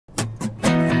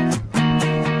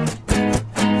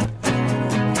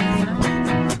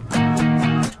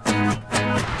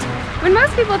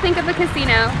most people think of a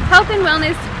casino, health and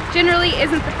wellness generally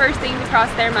isn't the first thing to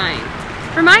cross their mind.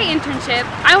 For my internship,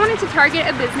 I wanted to target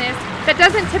a business that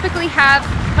doesn't typically have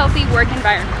healthy work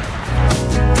environments.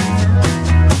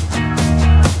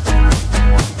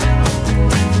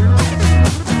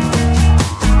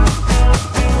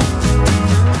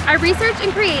 I researched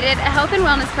and created a health and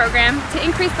wellness program to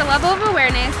increase the level of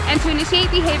awareness and to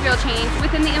initiate behavioral change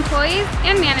within the employees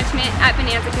and management at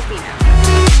Bonanza Casino.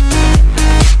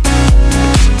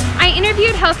 I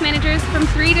interviewed health managers from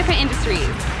 3 different industries: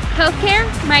 healthcare,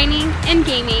 mining, and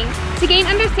gaming, to gain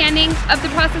understanding of the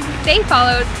processes they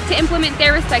followed to implement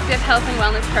their respective health and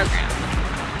wellness programs.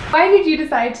 Why did you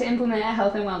decide to implement a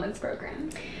health and wellness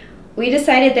program? We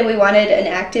decided that we wanted an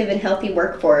active and healthy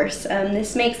workforce.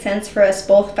 This makes sense for us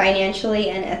both financially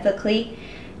and ethically.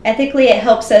 Ethically, it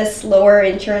helps us lower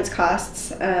insurance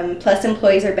costs, plus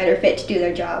employees are better fit to do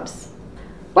their jobs.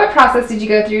 What process did you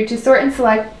go through to sort and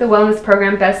select the wellness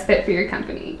program best fit for your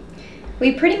company?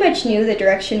 We pretty much knew the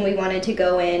direction we wanted to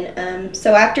go in,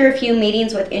 so after a few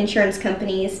meetings with insurance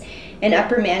companies and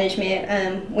upper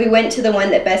management, we went to the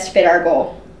one that best fit our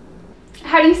goal.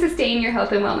 How do you sustain your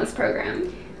health and wellness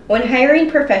program? When hiring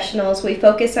professionals, we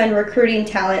focus on recruiting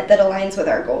talent that aligns with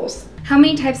our goals. How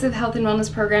many types of health and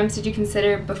wellness programs did you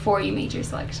consider before you made your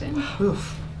selection?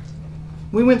 Oof.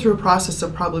 We went through a process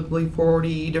of probably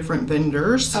 40 different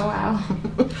vendors. Oh, wow.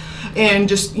 And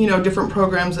just, different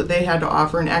programs that they had to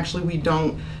offer. And actually, we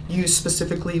don't use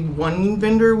specifically one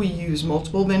vendor. We use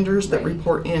multiple vendors that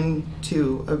report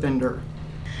into a vendor.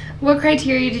 What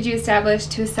criteria did you establish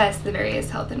to assess the various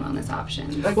health and wellness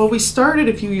options? Well, we started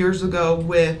a few years ago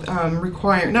with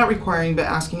not requiring, but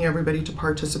asking everybody to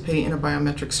participate in a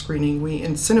biometric screening. We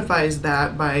incentivized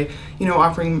that by,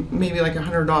 offering maybe like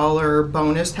 $100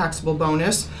 bonus, taxable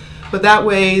bonus. But that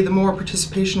way, the more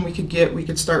participation we could get, we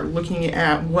could start looking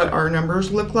at what our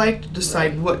numbers look like to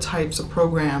decide what types of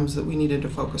programs that we needed to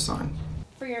focus on.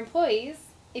 For your employees,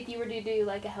 if you were to do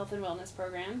like a health and wellness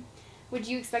program, would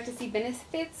you expect to see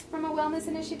benefits from a wellness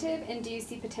initiative, and do you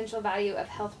see potential value of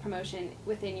health promotion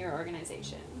within your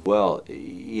organization? Well,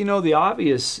 the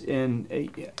obvious and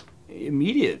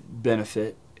immediate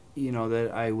benefit,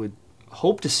 that I would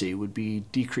hope to see would be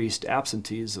decreased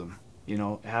absenteeism.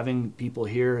 Having people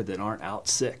here that aren't out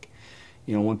sick.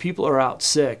 When people are out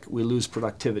sick, we lose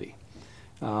productivity.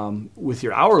 With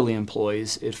your hourly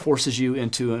employees, it forces you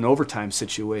into an overtime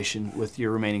situation with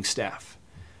your remaining staff.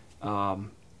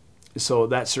 So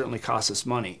that certainly costs us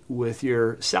money. With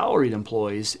your salaried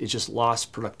employees, it's just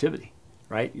lost productivity,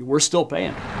 right? We're still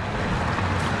paying.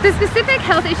 The specific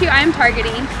health issue I am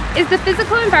targeting is the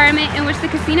physical environment in which the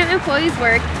casino employees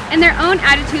work and their own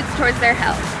attitudes towards their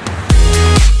health.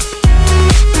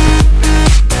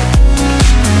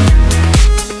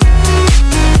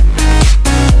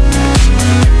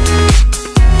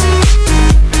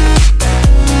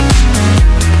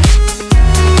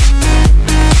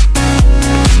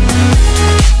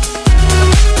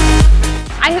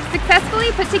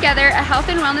 Put together a health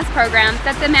and wellness program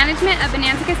that the management of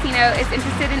Bonanza Casino is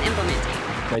interested in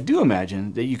implementing. I do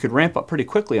imagine that you could ramp up pretty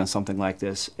quickly on something like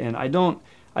this, and I don't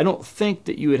think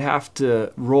that you would have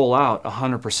to roll out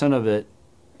 100% of it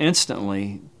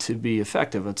instantly to be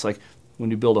effective. It's like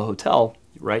when you build a hotel,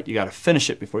 right? You got to finish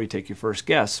it before you take your first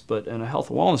guests. But in a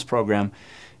health and wellness program,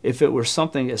 if it were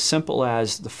something as simple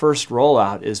as the first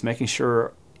rollout is making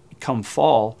sure come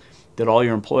fall that all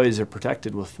your employees are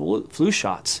protected with flu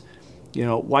shots,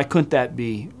 why couldn't that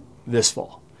be this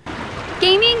fall?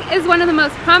 Gaming is one of the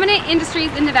most prominent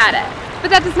industries in Nevada, but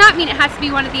that does not mean it has to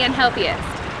be one of the unhealthiest.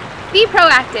 Be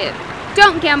proactive.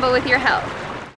 Don't gamble with your health.